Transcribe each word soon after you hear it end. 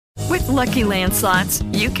Lucky Land Slots,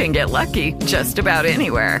 you can get lucky just about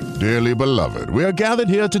anywhere. Dearly beloved, we are gathered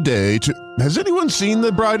here today to... Has anyone seen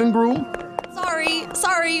the bride and groom?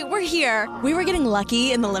 Sorry, we're here. We were getting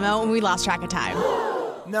lucky in the limo and we lost track of time.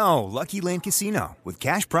 No, Lucky Land Casino, with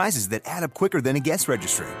cash prizes that add up quicker than a guest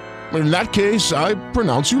registry. In that case, I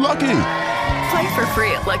pronounce you lucky. Play for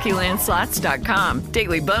free at LuckyLandSlots.com.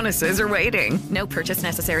 Daily bonuses are waiting. No purchase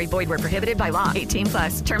necessary. Void where prohibited by law.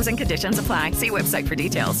 18+. Terms and conditions apply. See website for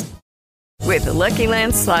details. With the Lucky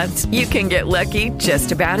Land Slots, you can get lucky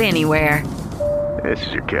just about anywhere. This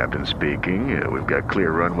is your captain speaking. We've got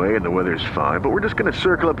clear runway and the weather's fine, but we're just going to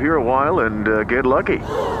circle up here a while and get lucky.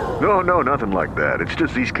 No, nothing like that. It's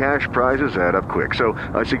just these cash prizes add up quick. So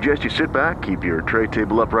I suggest you sit back, keep your tray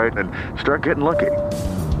table upright, and start getting lucky.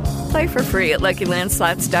 Play for free at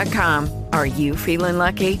LuckyLandSlots.com. Are you feeling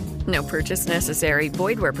lucky? No purchase necessary.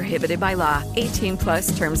 Void where prohibited by law.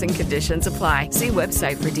 18+ terms and conditions apply. See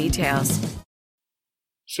website for details.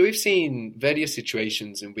 So we've seen various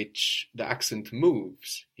situations in which the accent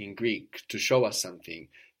moves in Greek to show us something,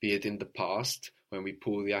 be it in the past, when we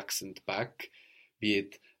pull the accent back, be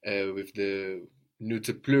it with the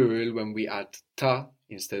neuter plural, when we add ta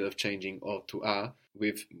instead of changing o to a.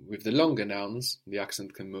 With the longer nouns, the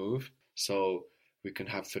accent can move. So we can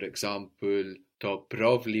have, for example, to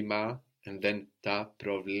problema and then ta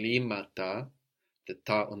problemata. The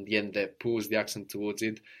ta on the end there pulls the accent towards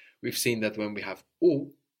it. We've seen that when we have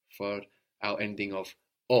u for our ending of,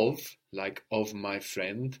 like of my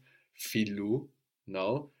friend, filou,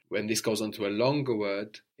 no? When this goes on to a longer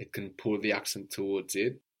word, it can pull the accent towards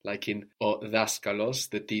it, like in o daskalos,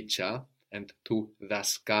 the teacher, and tu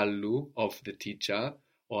daskalou, of the teacher,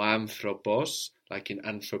 or anthropos, like in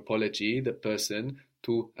anthropology, the person,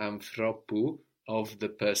 tu anthropou, of the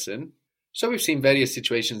person. So we've seen various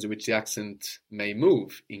situations in which the accent may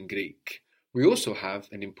move in Greek. We also have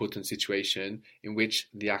an important situation in which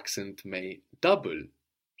the accent may double.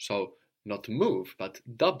 So not move, but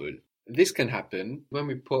double. This can happen when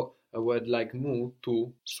we put a word like mu,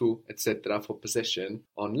 tu, su, etc. for possession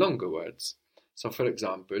on longer words. So for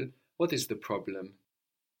example, what is the problem?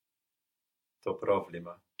 To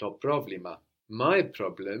problema. To problema. My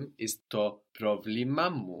problem is to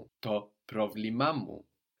problemamu. To problemamu.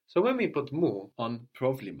 So when we put mu on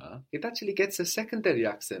problema, it actually gets a secondary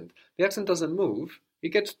accent. The accent doesn't move, it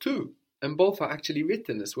gets two. And both are actually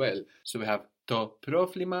written as well. So we have to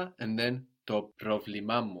problema and then to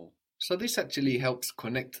problemamu. So this actually helps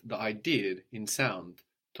connect the idea in sound.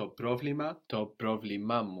 To problema, to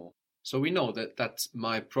problemamu. So we know that that's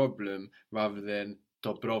my problem rather than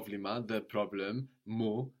to problema, the problem,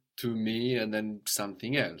 mu, to me, and then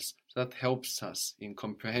something else. So that helps us in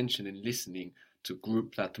comprehension and listening to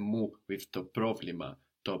group that mu with to problema,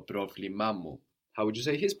 to problemamu. How would you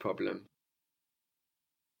say his problem?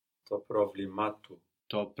 To problematu.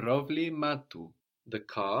 To problematu. The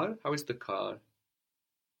car, how is the car?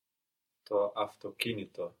 To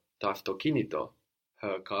αυτοκίνητο. To αυτοκίνητο.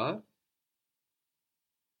 Her car?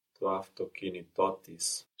 To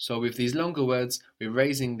αυτοκίνητότης. So with these longer words, we're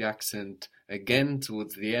raising the accent again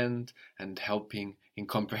towards the end and helping in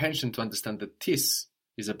comprehension to understand that tis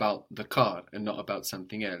is about the car and not about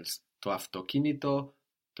something else. To αυτοκίνητο,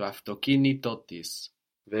 to αυτοκίνητότης.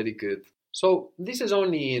 Very good. So this is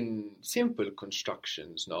only in simple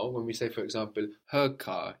constructions, no? When we say, for example, her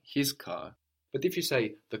car, his car. But if you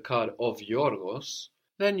say the car of Yorgos,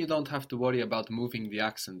 then you don't have to worry about moving the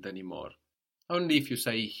accent anymore. Only if you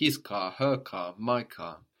say his car, her car, my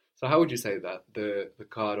car. So how would you say that? The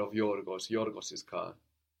car of Yorgos, Yorgos's car.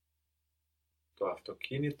 Το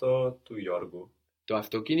αυτοκίνητο του Γιώργου. Το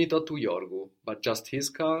αυτοκίνητο του Γιώργου. But just his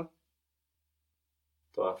car?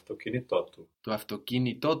 Το αυτοκίνητό του. Το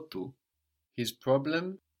αυτοκίνητό του. His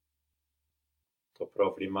problem? Το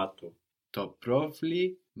πρόβλημά του. Το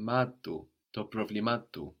πρόβλημά του. Το πρόβλημά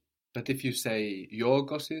του. But if you say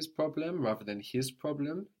Yorgos's problem rather than his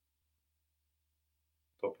problem?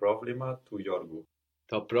 Το πρόβλημα του Γιώργου.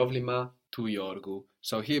 Το πρόβλημα του Γιώργου.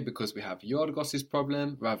 So here, because we have Yorgos's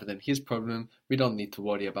problem rather than his problem, we don't need to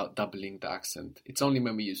worry about doubling the accent. It's only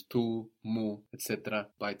when we use tu, mu, etc.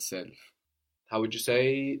 by itself. How would you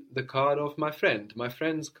say the car of my friend, my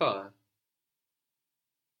friend's car?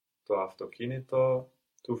 Το αυτοκίνητο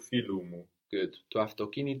του φίλου μου. Good. Το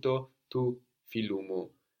αυτοκίνητο του φίλου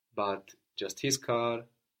μου. But just his car.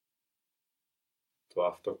 Το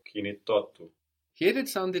αυτοκίνητό του. Here it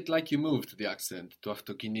sounded like you moved the accent to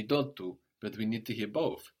αυτοκίνητότου, but we need to hear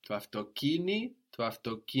both. To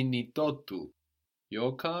αυτοκίνητότου.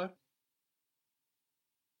 Your car?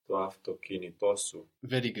 Το αυτοκίνητό σου.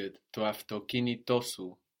 Very good. Το αυτοκίνητό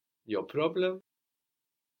σου. Your problem?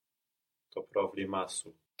 Το πρόβλημά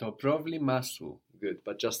σου. To problema su. Good,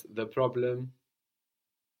 but just the problem.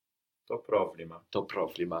 To problema. To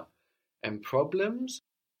problema. And problems?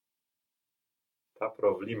 Ta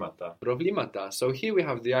problemata. Problemata. So here we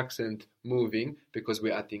have the accent moving because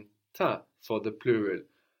we're adding ta for the plural.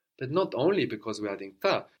 But not only because we're adding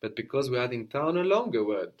ta, but because we're adding ta on a longer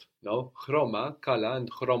word. No, chroma, kala,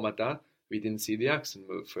 and chromata, we didn't see the accent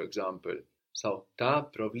move, for example. So, ta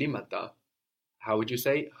problemata. How would you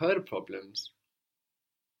say her problems?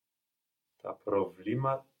 Ta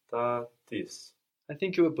problemata tis. I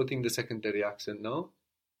think you were putting the secondary accent, no?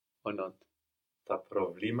 Or not? Ta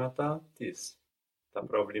problemata tis. Ta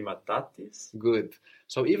problematatis. Good.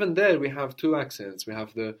 So even there we have two accents. We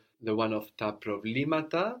have the one of ta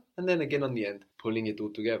problemata, and then again on the end, pulling it all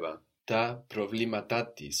together. Ta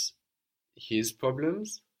problematatis. His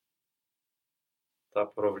problems? Ta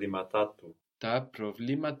problematatu. Ta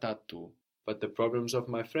problematatu. But the problems of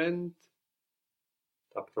my friend?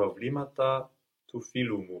 Ta problemata tu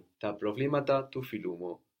filumu. Ta problemata tu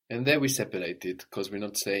filumu. And there we separate it, because we're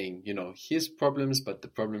not saying, his problems, but the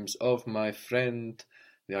problems of my friend.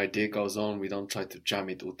 The idea goes on, we don't try to jam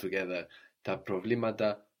it all together. Ta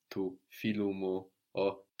problemata tu filumu,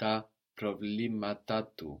 or ta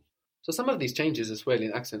problematatu. So some of these changes as well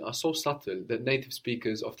in accent are so subtle that native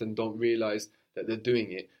speakers often don't realize that they're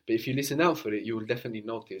doing it. But if you listen out for it, you will definitely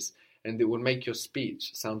notice, and it will make your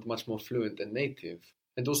speech sound much more fluent and native.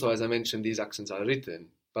 And also, as I mentioned, these accents are written.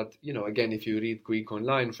 But, again, if you read Greek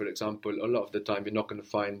online, for example, a lot of the time you're not going to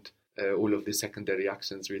find all of the secondary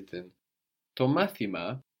accents written. To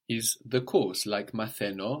mathema is the course, like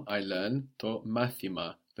matheno, I learn, to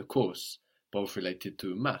mathema, the course, both related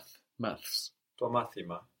to maths. To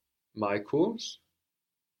mathema. My course?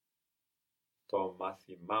 To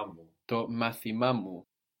mathimamu. To mathimamu.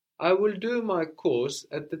 I will do my course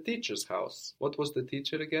at the teacher's house. What was the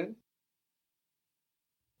teacher again?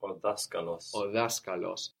 O daskalos. O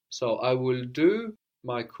daskalos. So I will do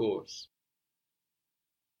my course.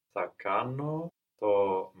 Θα κάνω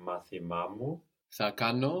το μάθημά μου. Θα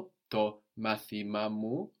κάνω το μάθημά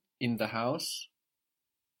μου in the house.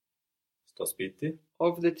 Στο σπίτι.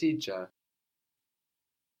 Of the teacher.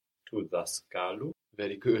 Του δασκάλου.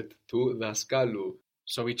 Very good. Του δασκάλου.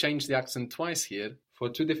 So we changed the accent twice here for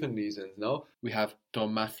two different reasons. No, we have to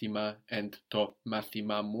μάθημα and to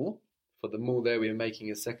μάθημά μου. For the mu there, we're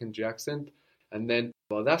making a secondary accent. And then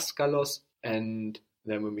for daskalos, and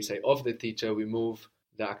then when we say of the teacher, we move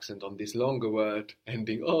the accent on this longer word,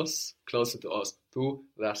 ending os, closer to os, to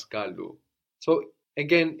daskalu. So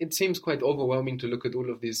again, it seems quite overwhelming to look at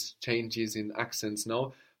all of these changes in accents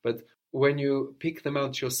now, but when you pick them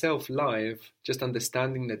out yourself live, just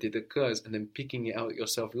understanding that it occurs and then picking it out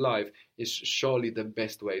yourself live is surely the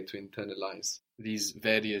best way to internalize these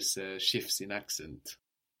various shifts in accent.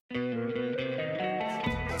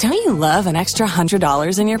 Don't you love an extra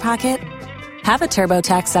 $100 in your pocket? Have a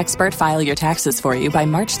TurboTax expert file your taxes for you by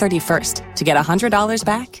March 31st to get $100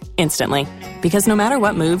 back instantly. Because no matter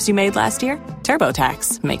what moves you made last year,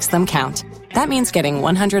 TurboTax makes them count. That means getting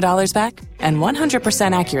 $100 back and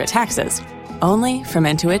 100% accurate taxes only from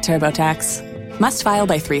Intuit TurboTax. Must file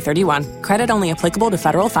by 3/31. Credit only applicable to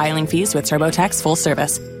federal filing fees with TurboTax full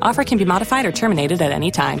service. Offer can be modified or terminated at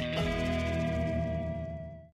any time.